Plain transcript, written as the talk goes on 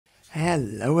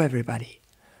Hello everybody!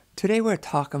 Today we're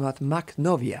talking about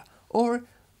Makhnovia, or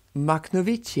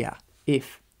Makhnovtchina,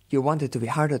 if you want it to be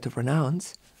harder to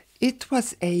pronounce. It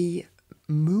was a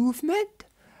movement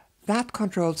that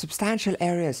controlled substantial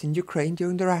areas in Ukraine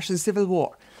during the Russian Civil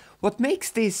War. What makes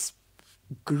this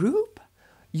group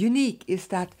unique is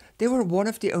that they were one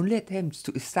of the only attempts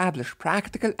to establish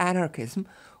practical anarchism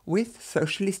with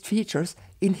socialist features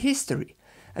in history,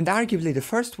 and arguably the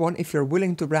first one if you're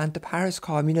willing to brand the Paris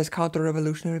Commune as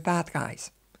counter-revolutionary bad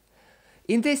guys.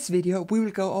 In this video we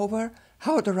will go over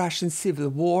how the Russian Civil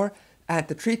War and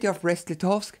the Treaty of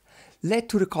Brest-Litovsk led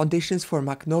to the conditions for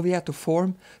Makhnovia to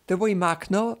form, the way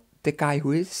Makhno, the guy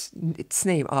who is its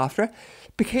name after,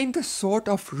 became the sort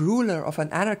of ruler of an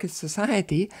anarchist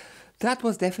society that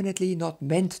was definitely not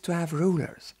meant to have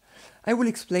rulers. I will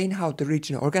explain how the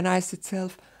region organized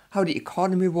itself, how the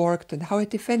economy worked and how it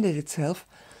defended itself,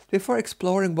 before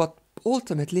exploring what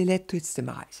ultimately led to its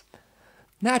demise.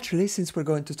 Naturally, since we're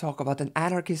going to talk about an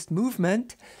anarchist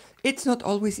movement, it's not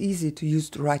always easy to use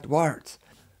the right words.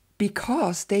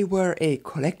 Because they were a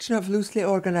collection of loosely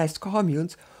organized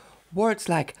communes, words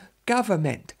like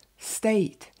government,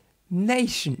 state,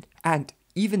 nation, and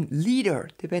even leader,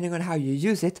 depending on how you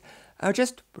use it, are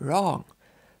just wrong.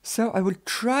 So I will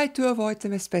try to avoid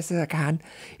them as best as I can.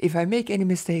 If I make any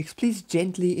mistakes, please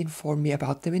gently inform me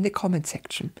about them in the comment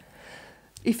section.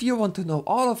 If you want to know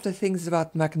all of the things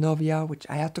about Makhnovia, which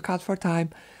I had to cut for time,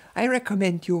 I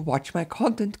recommend you watch my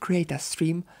content creator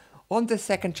stream on the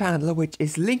second channel, which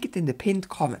is linked in the pinned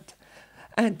comment.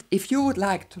 And if you would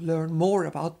like to learn more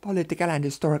about political and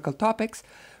historical topics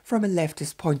from a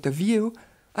leftist point of view,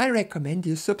 I recommend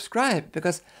you subscribe,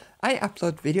 because I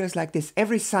upload videos like this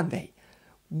every Sunday,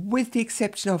 with the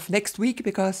exception of next week,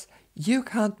 because you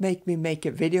can't make me make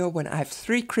a video when I have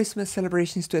 3 Christmas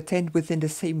celebrations to attend within the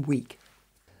same week.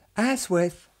 As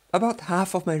with about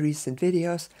half of my recent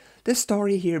videos, the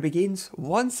story here begins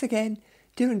once again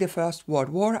during the First World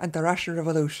War and the Russian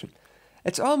Revolution.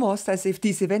 It's almost as if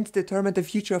these events determined the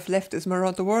future of leftism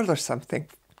around the world or something.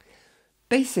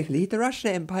 Basically, the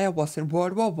Russian Empire was in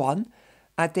World War I,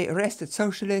 and they arrested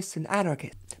socialists and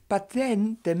anarchists. But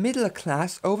then the middle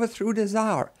class overthrew the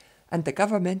Tsar, and the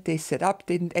government they set up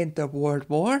didn't end the World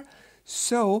War,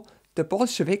 so the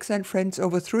Bolsheviks and friends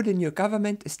overthrew the new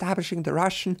government, establishing the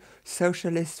Russian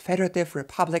Socialist Federative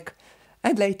Republic,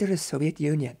 and later the Soviet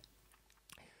Union.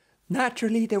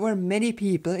 Naturally, there were many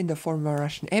people in the former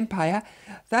Russian Empire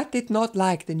that did not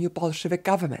like the new Bolshevik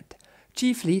government,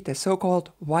 chiefly the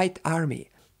so-called White Army,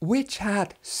 which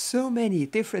had so many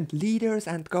different leaders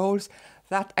and goals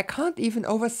that I can't even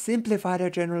oversimplify their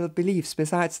general beliefs.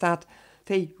 Besides that,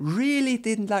 they really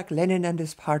didn't like Lenin and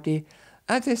his party,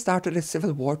 and they started a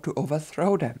civil war to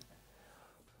overthrow them.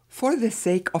 For the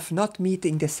sake of not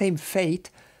meeting the same fate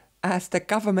as the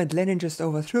government Lenin just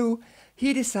overthrew,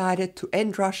 he decided to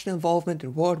end Russian involvement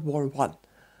in World War I,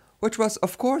 which was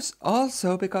of course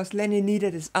also because Lenin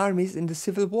needed his armies in the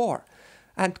Civil War,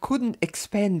 and couldn't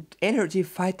expend energy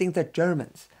fighting the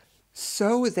Germans.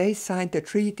 So they signed the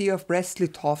Treaty of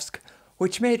Brest-Litovsk,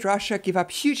 which made Russia give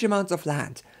up huge amounts of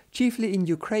land, chiefly in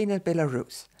Ukraine and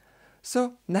Belarus.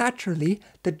 So naturally,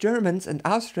 the Germans and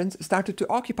Austrians started to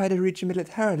occupy the region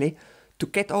militarily to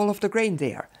get all of the grain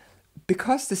there,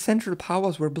 because the Central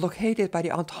Powers were blockaded by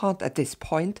the Entente at this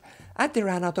point, and they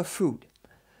ran out of food.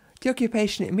 The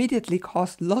occupation immediately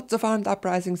caused lots of armed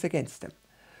uprisings against them.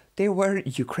 There were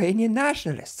Ukrainian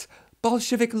nationalists,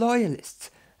 Bolshevik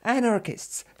loyalists,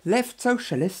 anarchists, left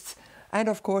socialists, and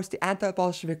of course the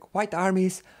anti-Bolshevik White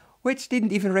Armies, which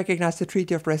didn't even recognize the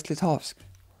Treaty of Brest-Litovsk.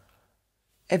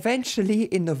 Eventually,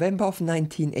 in November of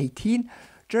 1918,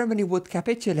 Germany would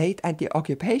capitulate and the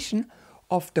occupation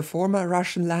of the former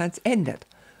Russian lands ended.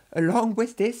 Along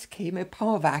with this came a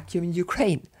power vacuum in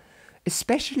Ukraine,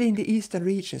 especially in the eastern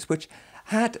regions, which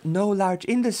had no large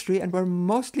industry and were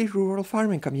mostly rural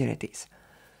farming communities.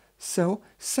 So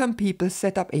some people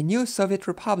set up a new Soviet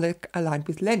republic aligned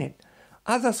with Lenin.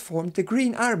 Others formed the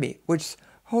Green Army, which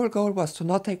whole goal was to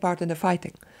not take part in the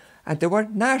fighting. And there were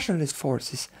nationalist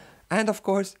forces, and of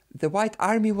course the White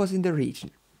Army was in the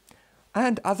region.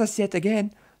 And others yet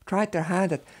again tried their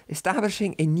hand at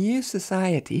establishing a new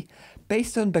society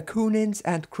based on Bakunin's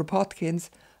and Kropotkin's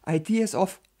ideas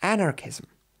of anarchism.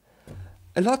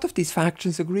 A lot of these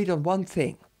factions agreed on one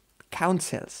thing: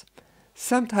 councils,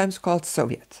 sometimes called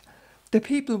Soviets. The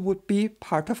people would be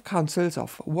part of councils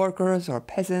of workers or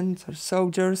peasants or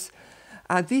soldiers,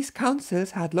 and these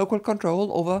councils had local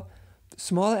control over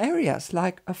small areas,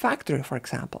 like a factory, for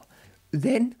example.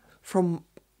 Then, from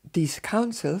these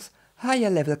councils, higher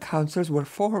level councils were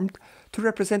formed to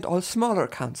represent all smaller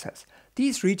councils.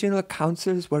 These regional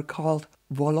councils were called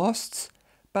volosts,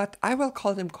 but I will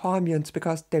call them communes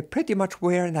because they pretty much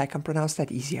were, and I can pronounce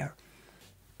that easier.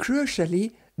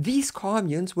 Crucially, these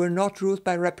communes were not ruled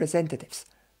by representatives,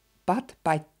 but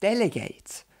by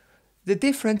delegates. The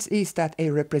difference is that a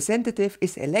representative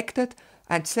is elected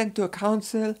and sent to a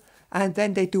council, and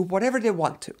then they do whatever they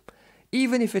want to,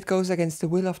 even if it goes against the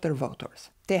will of their voters.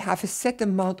 They have a set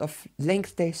amount of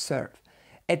length they serve.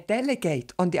 A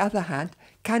delegate, on the other hand,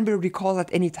 can be recalled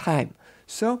at any time.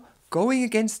 So, going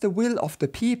against the will of the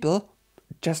people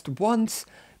just once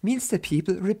means the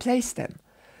people replace them.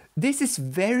 This is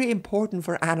very important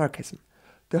for anarchism.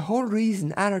 The whole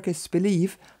reason anarchists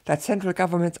believe that central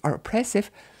governments are oppressive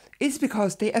is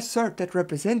because they assert that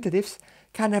representatives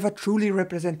can never truly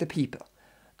represent the people.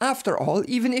 After all,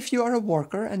 even if you are a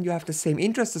worker and you have the same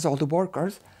interests as all the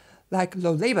workers, like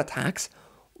low labor tax,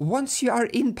 once you are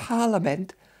in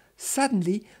parliament,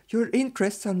 suddenly your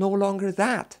interests are no longer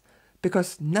that,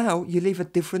 because now you live a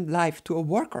different life to a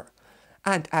worker.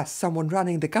 And as someone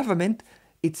running the government,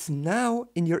 it's now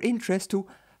in your interest to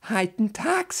heighten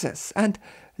taxes and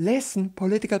lessen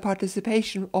political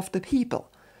participation of the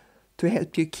people to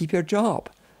help you keep your job.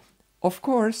 Of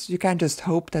course, you can't just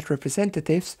hope that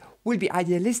representatives will be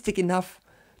idealistic enough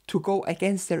to go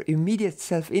against their immediate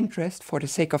self-interest for the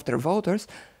sake of their voters,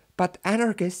 but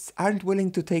anarchists aren't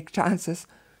willing to take chances,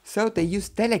 so they use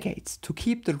delegates to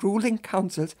keep the ruling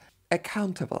councils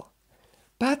accountable.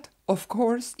 But, of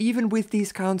course, even with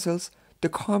these councils, the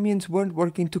communes weren't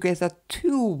working together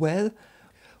too well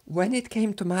when it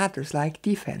came to matters like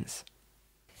defense.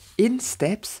 In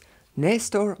steps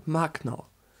Nestor Makhno.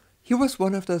 He was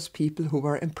one of those people who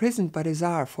were imprisoned by the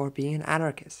Tsar for being an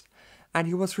anarchist, and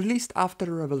he was released after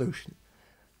the revolution.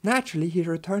 Naturally, he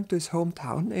returned to his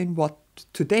hometown in what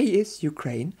today is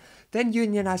Ukraine, then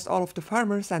unionized all of the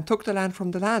farmers and took the land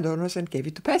from the landowners and gave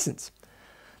it to peasants.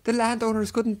 The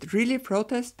landowners couldn't really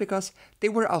protest because they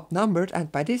were outnumbered,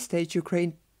 and by this stage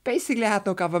Ukraine basically had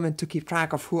no government to keep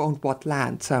track of who owned what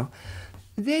land, so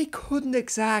they couldn't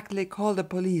exactly call the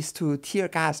police to tear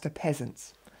gas the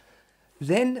peasants.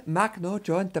 Then Makhno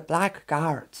joined the Black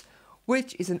Guards,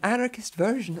 which is an anarchist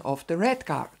version of the Red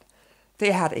Guard.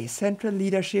 They had a central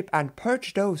leadership and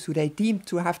purged those who they deemed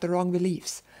to have the wrong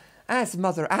beliefs, as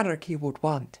Mother Anarchy would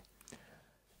want.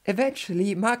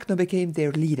 Eventually, Makhno became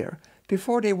their leader,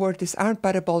 before they were disarmed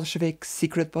by the Bolsheviks'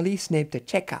 secret police named the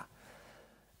Cheka.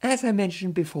 As I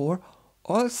mentioned before,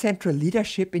 all central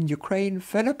leadership in Ukraine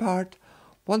fell apart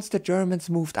once the Germans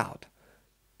moved out.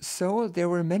 So there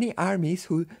were many armies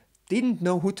who didn't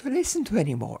know who to listen to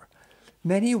anymore.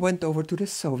 Many went over to the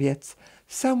Soviets,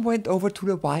 some went over to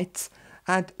the Whites,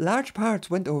 and large parts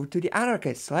went over to the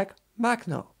anarchists like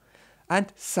Makhno.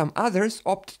 And some others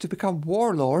opted to become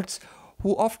warlords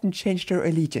who often changed their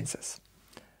allegiances.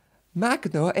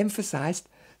 Makhno emphasized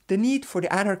the need for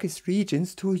the anarchist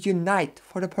regions to unite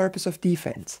for the purpose of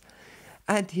defense,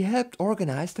 and he helped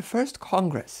organize the first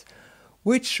Congress,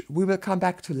 which we will come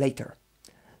back to later.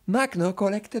 Makhno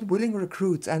collected willing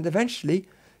recruits and eventually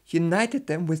united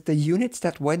them with the units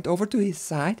that went over to his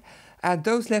side and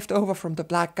those left over from the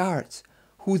Black Guards,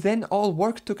 who then all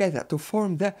worked together to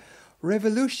form the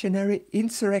Revolutionary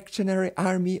Insurrectionary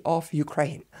Army of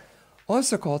Ukraine,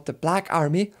 also called the Black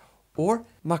Army or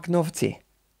Makhnovtchina.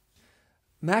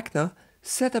 Makhno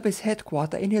set up his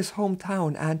headquarters in his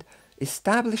hometown and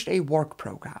established a work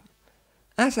program.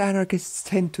 As anarchists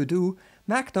tend to do,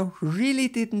 Makhno really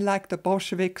didn't like the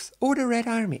Bolsheviks or the Red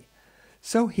Army,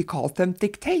 so he called them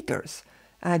dictators,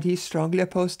 and he strongly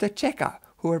opposed the Cheka,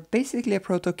 who were basically a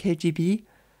proto-KGB.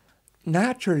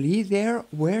 Naturally, there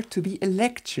were to be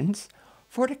elections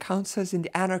for the councils in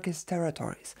the anarchist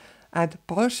territories, and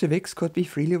Bolsheviks could be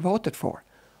freely voted for.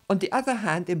 On the other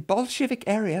hand, in Bolshevik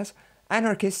areas,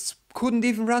 anarchists couldn't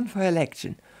even run for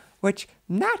election, which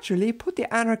naturally put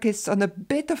the anarchists on a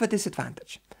bit of a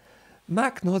disadvantage.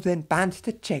 Makhno then banned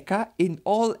the Cheka in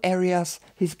all areas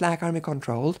his Black Army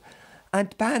controlled,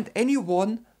 and banned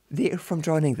anyone there from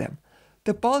joining them.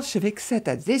 The Bolsheviks said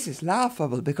that this is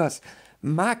laughable because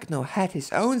Makhno had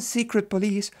his own secret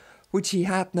police, which he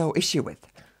had no issue with.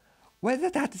 Whether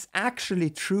that is actually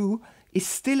true is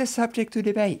still a subject to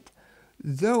debate,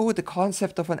 though the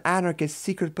concept of an anarchist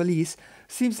secret police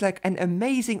seems like an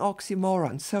amazing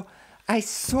oxymoron, so I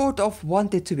sort of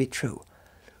want it to be true.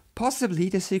 Possibly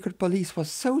the secret police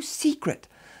was so secret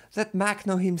that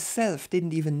Makhno himself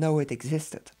didn't even know it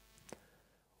existed.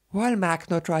 While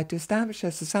Makhno tried to establish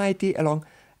a society along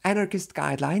anarchist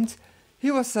guidelines, he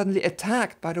was suddenly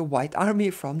attacked by the White Army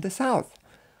from the south.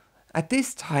 At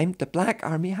this time, the Black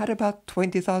Army had about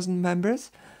 20,000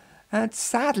 members, and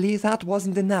sadly that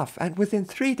wasn't enough, and within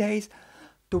 3 days,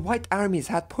 the White Armies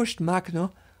had pushed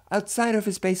Makhno outside of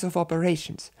his base of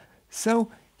operations.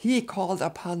 So he called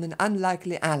upon an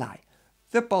unlikely ally,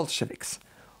 the Bolsheviks,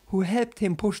 who helped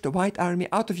him push the White Army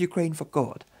out of Ukraine for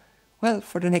good. Well,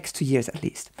 for the next 2 years at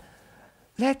least.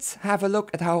 Let's have a look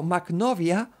at how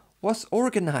Makhnovia was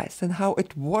organized and how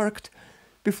it worked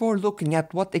before looking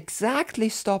at what exactly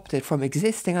stopped it from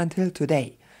existing until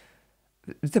today.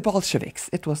 The Bolsheviks.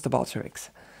 It was the Bolsheviks.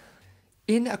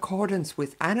 In accordance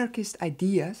with anarchist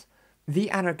ideas, the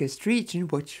anarchist region,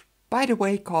 which by the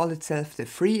way called itself the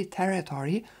Free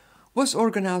Territory, was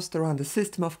organized around a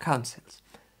system of councils.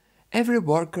 Every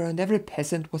worker and every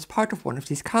peasant was part of one of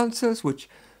these councils, which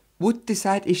would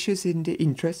decide issues in the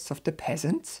interests of the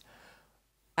peasants,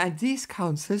 and these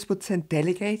councils would send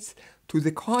delegates to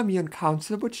the commune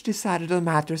council, which decided on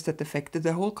matters that affected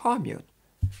the whole commune.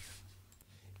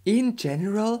 In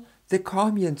general, the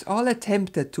communes all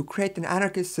attempted to create an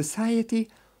anarchist society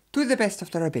to the best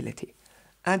of their ability,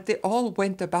 and they all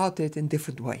went about it in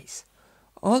different ways.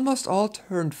 Almost all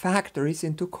turned factories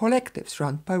into collectives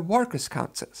run by workers'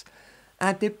 councils,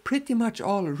 and they pretty much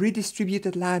all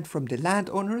redistributed land from the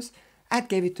landowners and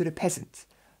gave it to the peasants,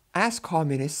 as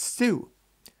communists do.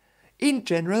 In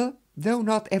general, though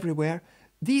not everywhere,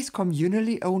 these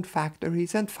communally owned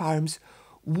factories and farms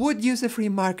would use a free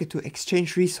market to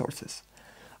exchange resources.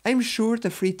 I'm sure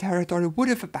the Free Territory would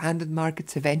have abandoned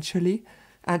markets eventually,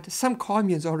 and some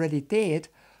communes already did,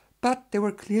 but they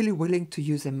were clearly willing to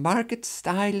use a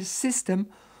market-style system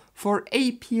for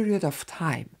a period of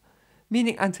time,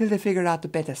 meaning until they figured out a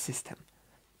better system.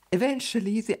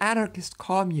 Eventually, the anarchist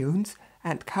communes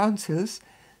and councils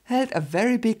held a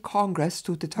very big congress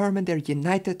to determine their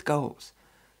united goals.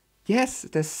 Yes,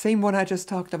 the same one I just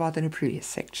talked about in a previous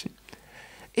section.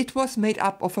 It was made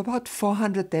up of about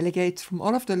 400 delegates from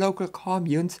all of the local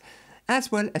communes,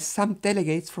 as well as some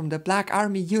delegates from the Black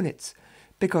Army units,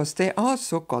 because they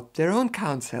also got their own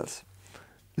councils.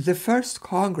 The first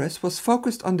congress was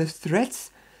focused on the threats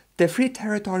the Free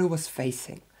Territory was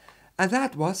facing, and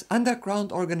that was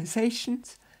underground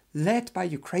organizations led by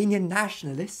Ukrainian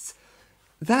nationalists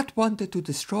that wanted to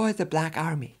destroy the Black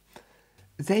Army.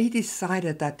 They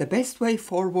decided that the best way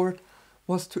forward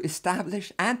was to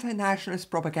establish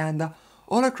anti-nationalist propaganda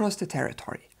all across the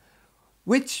territory,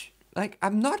 which,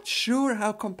 I'm not sure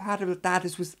how compatible that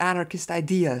is with anarchist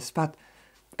ideas, but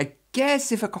I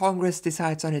guess if a Congress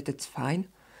decides on it, it's fine.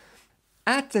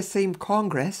 At the same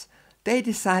Congress, they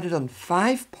decided on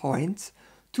 5 points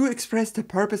to express the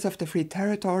purpose of the Free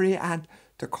Territory and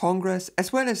the Congress,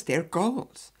 as well as their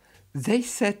goals. They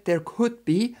said there could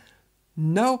be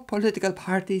no political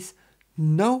parties,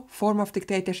 no form of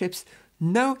dictatorships,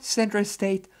 no central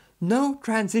state, no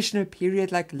transitional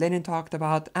period like Lenin talked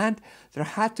about, and there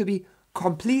had to be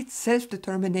complete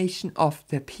self-determination of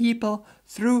the people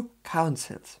through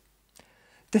councils.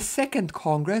 The second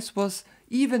Congress was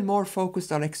even more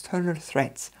focused on external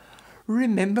threats.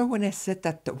 Remember when I said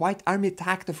that the White Army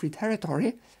attacked the Free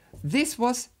Territory? This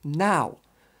was now.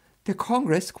 The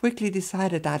Congress quickly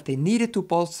decided that they needed to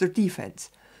bolster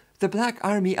defense. The Black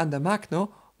Army under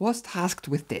Makhno was tasked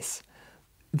with this.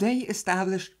 They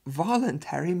established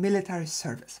voluntary military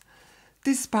service.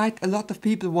 Despite a lot of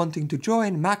people wanting to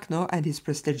join Makhno and his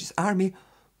prestigious army,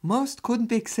 most couldn't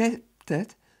be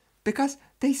accepted because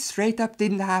they straight up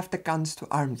didn't have the guns to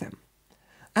arm them.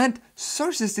 And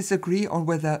sources disagree on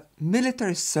whether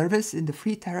military service in the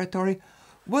Free Territory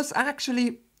was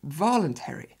actually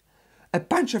voluntary. A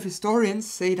bunch of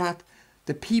historians say that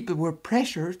the people were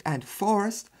pressured and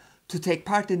forced to take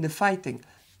part in the fighting,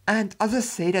 and others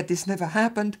say that this never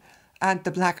happened and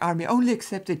the Black Army only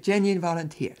accepted genuine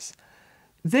volunteers.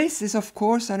 This is of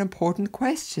course an important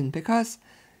question, because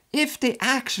if they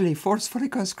actually forcefully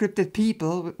conscripted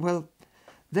people, well,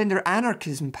 then their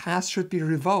anarchism pass should be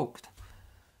revoked.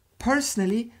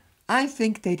 Personally, I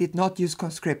think they did not use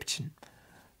conscription.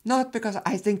 Not because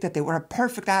I think that they were a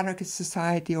perfect anarchist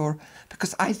society or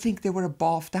because I think they were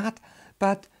above that,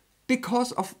 but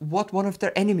because of what one of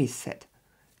their enemies said.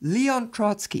 Leon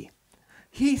Trotsky.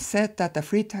 He said that the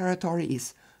Free Territory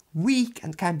is weak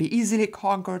and can be easily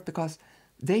conquered because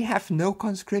they have no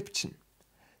conscription.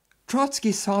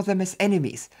 Trotsky saw them as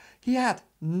enemies. He had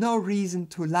no reason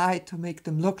to lie to make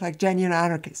them look like genuine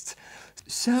anarchists.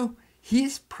 So he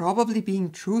is probably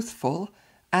being truthful,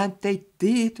 and they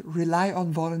did rely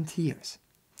on volunteers.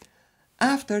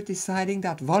 After deciding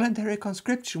that voluntary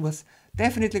conscription was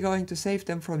definitely going to save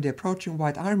them from the approaching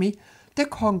White Army, the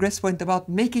Congress went about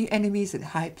making enemies in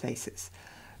high places.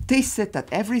 They said that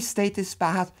every state is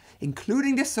bad,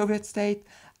 including the Soviet state,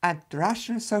 and the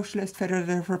Russian Socialist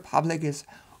Federative Republic is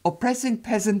oppressing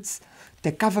peasants.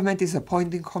 The government is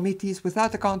appointing committees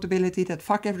without accountability that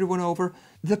fuck everyone over.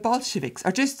 The Bolsheviks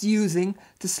are just using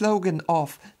the slogan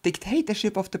of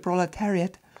dictatorship of the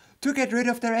proletariat to get rid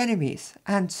of their enemies,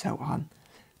 and so on.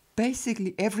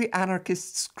 Basically every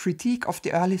anarchist's critique of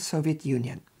the early Soviet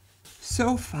Union.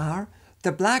 So far,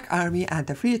 the Black Army and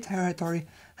the Free Territory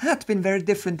had been very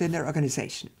different in their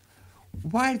organization.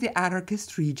 While the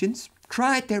anarchist regions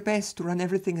tried their best to run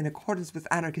everything in accordance with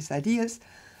anarchist ideas,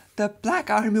 the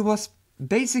Black Army was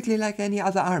basically like any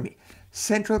other army.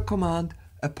 Central command,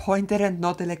 appointed and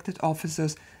not elected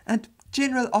officers, and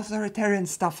general authoritarian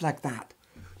stuff like that.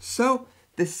 So,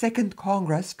 the Second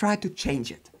Congress tried to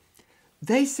change it.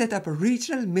 They set up a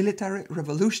regional military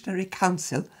revolutionary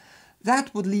council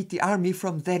that would lead the army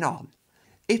from then on.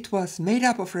 It was made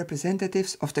up of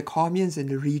representatives of the communes in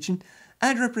the region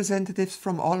and representatives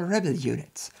from all rebel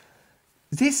units.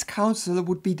 This council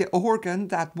would be the organ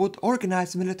that would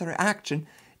organize military action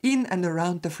in and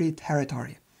around the Free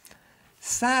Territory.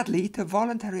 Sadly, the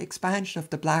voluntary expansion of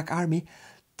the Black Army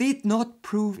did not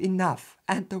prove enough,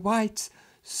 and the Whites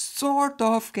sort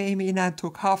of came in and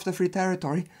took half the Free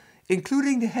Territory,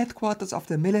 including the headquarters of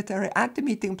the military and the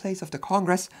meeting place of the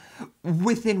Congress,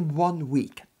 within 1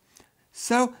 week.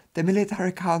 So the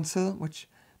military council, which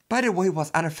by the way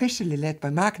was unofficially led by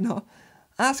Makhno,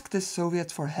 asked the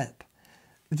Soviets for help.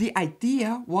 The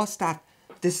idea was that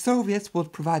the Soviets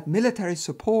would provide military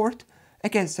support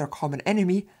against their common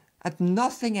enemy and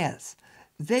nothing else.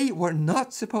 They were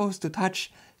not supposed to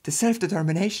touch the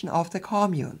self-determination of the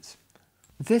communes.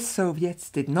 The Soviets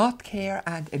did not care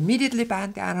and immediately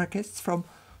banned the anarchists from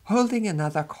holding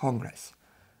another Congress.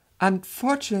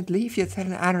 Unfortunately, if you tell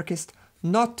an anarchist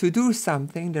not to do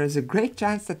something, there is a great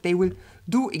chance that they will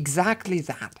do exactly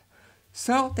that.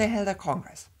 So they held a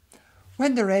Congress.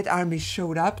 When the Red Army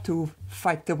showed up to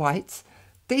fight the Whites,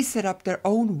 they set up their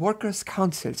own workers'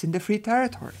 councils in the Free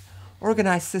Territory,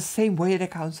 organized the same way the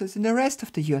councils in the rest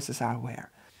of the USSR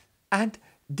were, and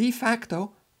de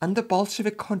facto under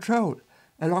Bolshevik control,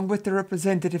 along with the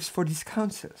representatives for these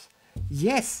councils.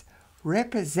 Yes,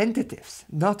 representatives,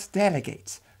 not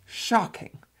delegates.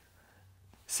 Shocking.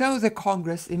 So the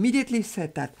Congress immediately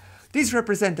said that these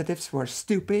representatives were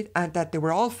stupid and that they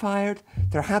were all fired.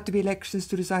 There had to be elections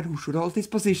to decide who should hold these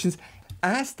positions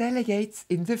as delegates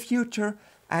in the future,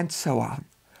 and so on.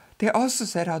 They also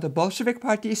said how the Bolshevik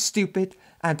party is stupid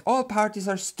and all parties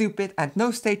are stupid and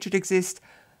no state should exist,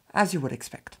 as you would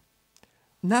expect.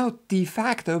 Now, de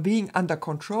facto being under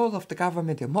control of the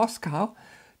government in Moscow,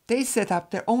 they set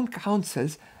up their own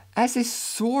councils as a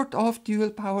sort of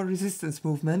dual power resistance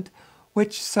movement,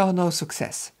 which saw no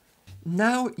success.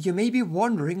 Now, you may be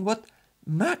wondering what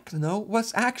Makhno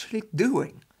was actually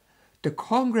doing. The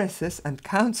congresses and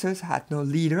councils had no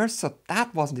leaders, so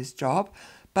that wasn't his job,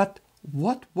 but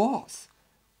what was?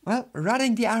 Well,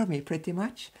 running the army, pretty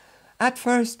much. At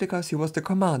first because he was the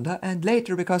commander, and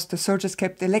later because the soldiers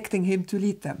kept electing him to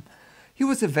lead them. He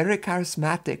was a very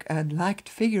charismatic and liked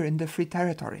figure in the Free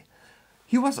Territory.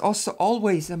 He was also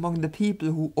always among the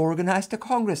people who organized the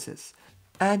congresses,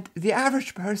 and the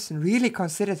average person really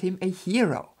considered him a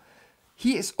hero.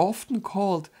 He is often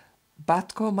called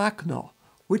Batko Makhno,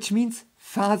 which means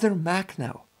Father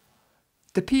Makhno.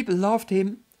 The people loved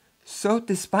him, so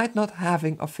despite not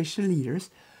having official leaders,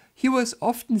 he was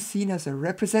often seen as a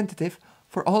representative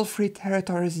for all free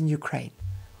territories in Ukraine.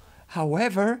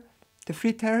 However, the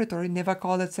Free Territory never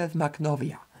called itself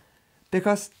Makhnovia,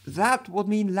 because that would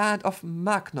mean land of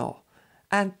Makhno,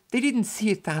 and they didn't see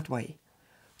it that way.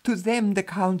 To them, the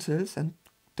councils and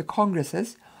the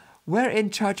congresses were in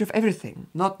charge of everything,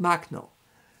 not Makhno.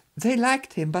 They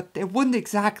liked him, but they wouldn't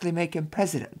exactly make him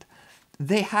president.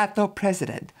 They had no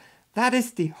president. That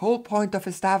is the whole point of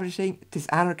establishing this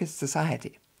anarchist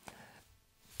society.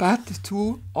 But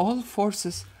to all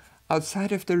forces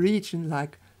outside of the region,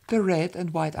 like the Red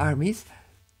and White armies,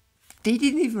 they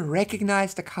didn't even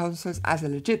recognize the councils as a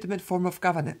legitimate form of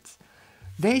governance.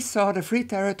 They saw the Free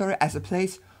Territory as a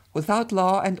place without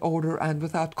law and order and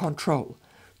without control.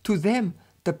 To them,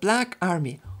 the Black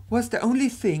Army was the only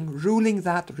thing ruling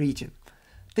that region.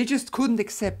 They just couldn't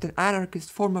accept an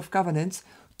anarchist form of governance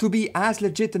to be as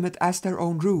legitimate as their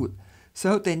own rule.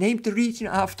 So they named the region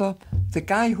after the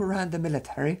guy who ran the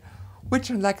military, which,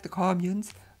 unlike the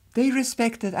communes, they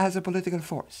respected as a political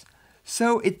force.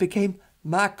 So it became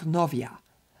Makhnovia.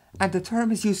 And the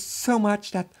term is used so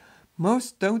much that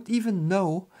most don't even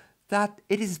know that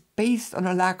it is based on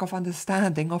a lack of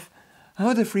understanding of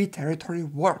how the Free Territory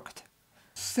worked.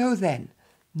 So then,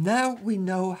 now we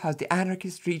know how the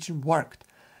anarchist region worked.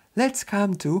 Let's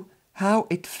come to how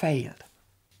it failed.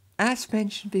 As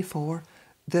mentioned before,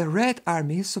 the Red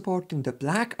Army supporting the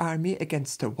Black Army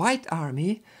against the White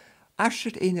Army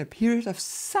ushered in a period of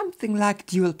something like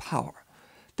dual power.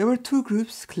 There were two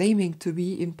groups claiming to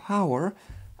be in power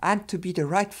and to be the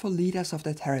rightful leaders of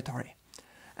the territory.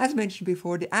 As mentioned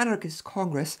before, the Anarchist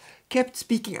Congress kept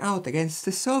speaking out against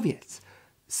the Soviets,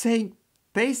 saying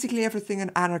basically everything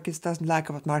an anarchist doesn't like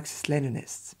about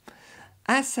Marxist-Leninists.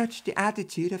 As such, the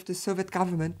attitude of the Soviet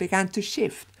government began to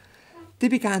shift. They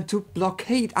began to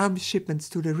blockade arms shipments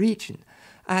to the region,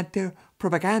 and their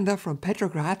propaganda from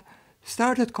Petrograd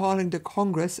started calling the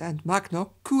Congress and Makhno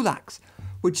kulaks,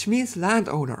 which means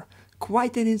landowner,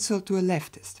 quite an insult to a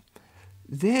leftist.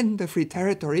 Then the Free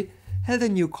Territory held a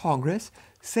new Congress,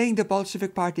 saying the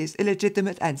Bolshevik party is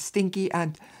illegitimate and stinky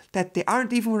and that they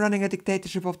aren't even running a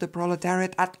dictatorship of the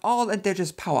proletariat at all and they're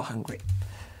just power hungry.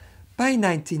 By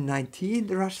 1919,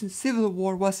 the Russian Civil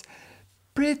War was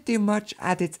pretty much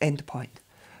at its end point.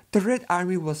 The Red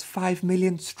Army was 5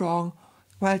 million strong,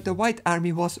 while the White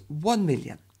Army was 1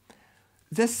 million.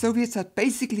 The Soviets had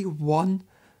basically won,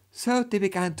 so they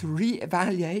began to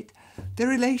re-evaluate their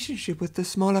relationship with the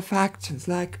smaller factions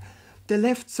like the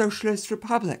Left Socialist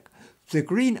Republic, the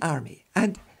Green Army,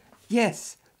 and,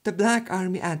 yes, the Black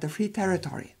Army and the Free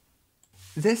Territory.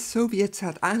 The Soviets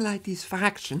had allied these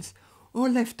factions or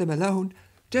left them alone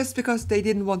just because they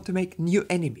didn't want to make new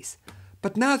enemies.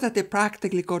 But now that they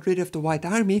practically got rid of the White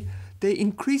Army, they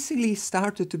increasingly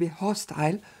started to be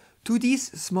hostile to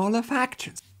these smaller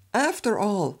factions. After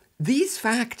all, these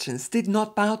factions did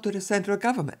not bow to the central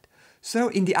government, so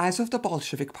in the eyes of the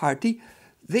Bolshevik party,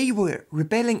 they were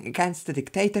rebelling against the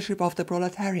dictatorship of the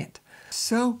proletariat.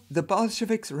 So the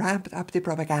Bolsheviks ramped up the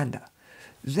propaganda.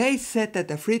 They said that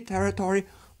the Free Territory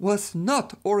was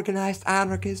not organized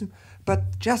anarchism,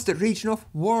 but just a region of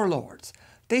warlords.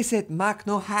 They said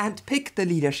Makhno handpicked the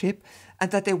leadership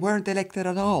and that they weren't elected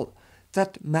at all,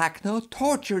 that Makhno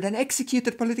tortured and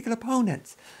executed political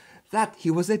opponents, that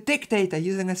he was a dictator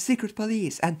using a secret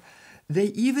police, and they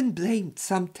even blamed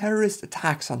some terrorist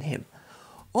attacks on him.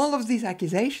 All of these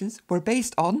accusations were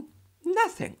based on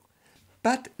nothing.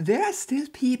 But there are still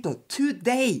people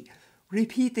today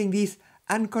repeating these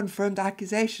unconfirmed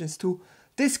accusations to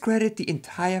discredit the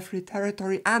entire Free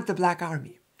Territory and the Black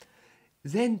Army.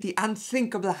 Then the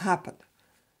unthinkable happened.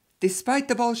 Despite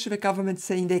the Bolshevik government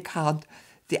saying they can't,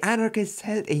 the anarchists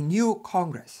held a new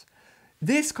Congress.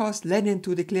 This caused Lenin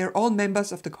to declare all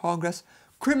members of the Congress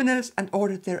criminals and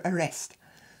ordered their arrest.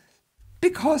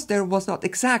 Because there was not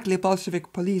exactly a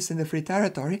Bolshevik police in the Free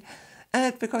Territory,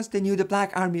 and because they knew the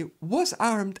Black Army was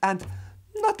armed and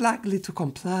not likely to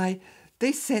comply,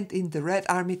 they sent in the Red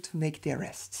Army to make the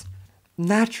arrests.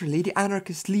 Naturally, the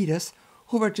anarchist leaders,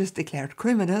 who were just declared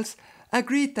criminals,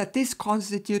 agreed that this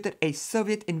constituted a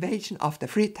Soviet invasion of the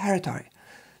Free Territory.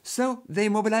 So they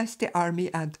mobilized the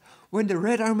army, and when the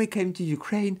Red Army came to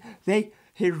Ukraine, they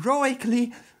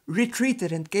heroically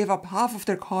retreated and gave up half of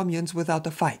their communes without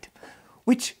a fight.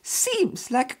 Which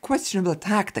seems like a questionable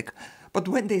tactic, but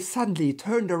when they suddenly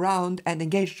turned around and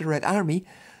engaged the Red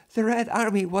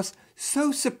Army was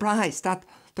so surprised that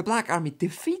the Black Army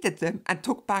defeated them and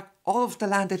took back all of the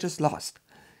land they just lost.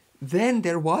 Then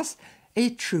there was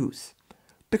a truce,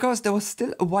 because there was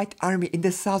still a White Army in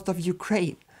the south of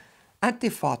Ukraine, and they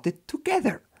fought it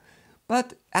together.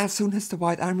 But as soon as the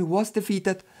White Army was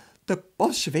defeated, the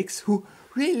Bolsheviks, who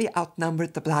really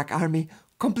outnumbered the Black Army,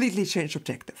 completely changed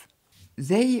objective.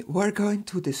 They were going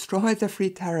to destroy the Free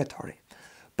Territory.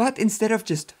 But instead of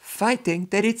just fighting,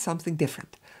 they did something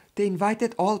different. They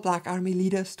invited all Black Army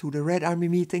leaders to the Red Army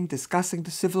meeting discussing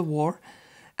the Civil War,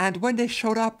 and when they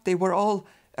showed up, they were all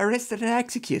arrested and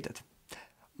executed.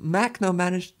 Makhno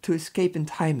managed to escape in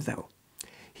time, though.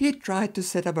 He had tried to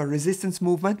set up a resistance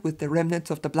movement with the remnants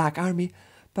of the Black Army,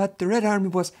 but the Red Army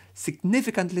was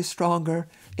significantly stronger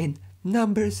in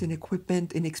numbers, in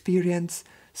equipment, in experience,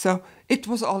 so it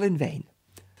was all in vain.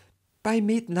 By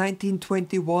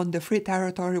mid-1921, the Free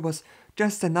Territory was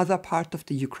just another part of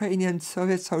the Ukrainian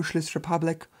Soviet Socialist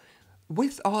Republic,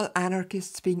 with all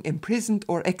anarchists being imprisoned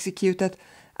or executed,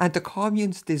 and the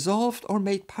communes dissolved or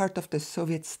made part of the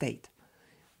Soviet state.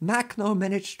 Makhno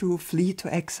managed to flee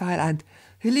to exile, and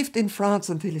he lived in France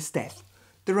until his death.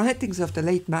 The writings of the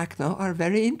late Makhno are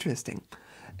very interesting.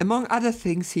 Among other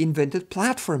things, he invented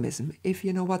platformism, if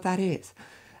you know what that is.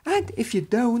 And if you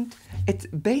don't, it's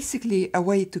basically a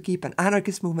way to keep an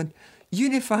anarchist movement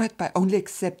unified by only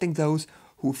accepting those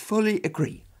who fully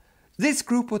agree. This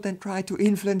group would then try to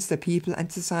influence the people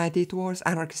and society towards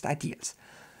anarchist ideals.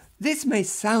 This may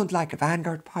sound like a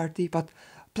vanguard party, but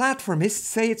platformists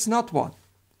say it's not one.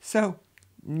 So,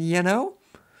 you know?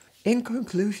 In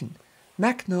conclusion,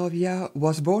 Makhnovia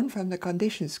was born from the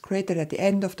conditions created at the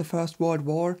end of the First World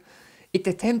War. It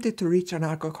attempted to reach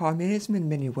anarcho-communism in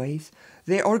many ways.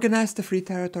 They organized the free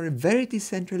territory very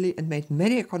decentrally and made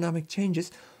many economic changes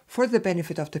for the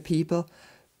benefit of the people.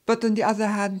 But on the other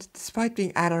hand, despite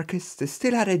being anarchists, they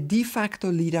still had a de facto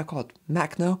leader called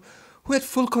Makhno, who had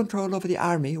full control over the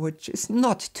army, which is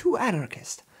not too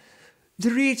anarchist. The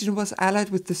region was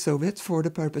allied with the Soviets for the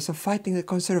purpose of fighting the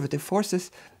conservative forces,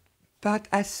 but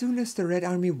as soon as the Red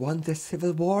Army won the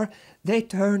Civil War, they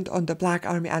turned on the Black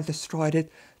Army and destroyed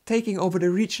it, taking over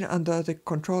the region under the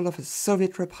control of a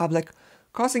Soviet republic,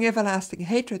 causing everlasting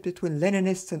hatred between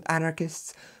Leninists and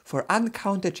anarchists for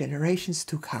uncounted generations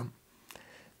to come.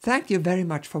 Thank you very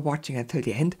much for watching until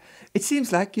the end. It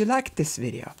seems like you liked this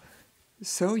video,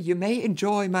 so you may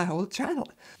enjoy my whole channel.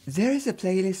 There is a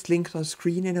playlist linked on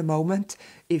screen in a moment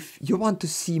if you want to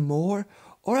see more,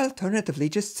 or alternatively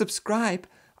just subscribe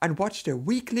and watch the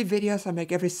weekly videos I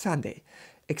make every Sunday,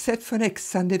 except for next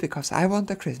Sunday because I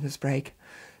want a Christmas break.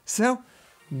 So,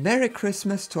 Merry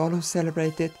Christmas to all who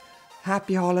celebrate it,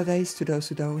 Happy Holidays to those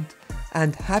who don't,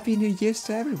 and Happy New Year's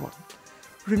to everyone.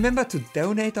 Remember to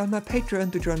donate on my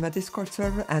Patreon to join my Discord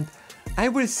server, and I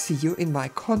will see you in my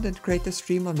content creator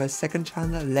stream on my second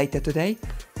channel later today,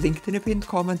 linked in a pinned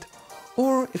comment,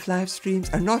 or if live streams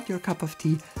are not your cup of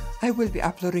tea, I will be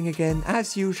uploading again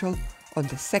as usual on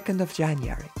the 2nd of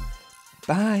January.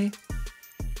 Bye!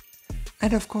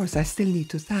 And of course I still need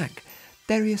to thank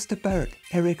Darius the Bird,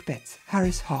 Eric Betts,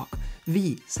 Harris Hawk,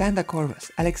 V, Sander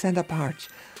Corvus, Alexander Parch,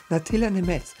 Natila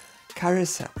Nemetz,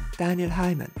 Carissa, Daniel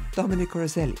Hyman, Dominic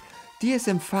Roselli,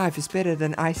 DSM5 is better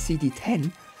than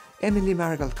ICD-10, Emily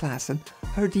Marigold Klassen,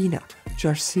 Herdina,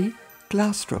 Josh C,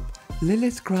 Glastrup,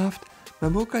 Lilith Craft,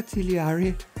 Mamuka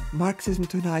Tiliari, Marxism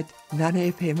Tonight,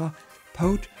 Nana Epema,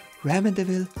 Pote, Raymond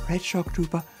DeVille, Red Shock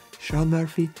Trooper, Sean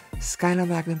Murphy, Skylar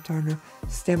Magnum Turner,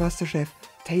 Stemaster Chef,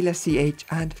 Taylor CH,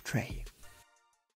 and Trey.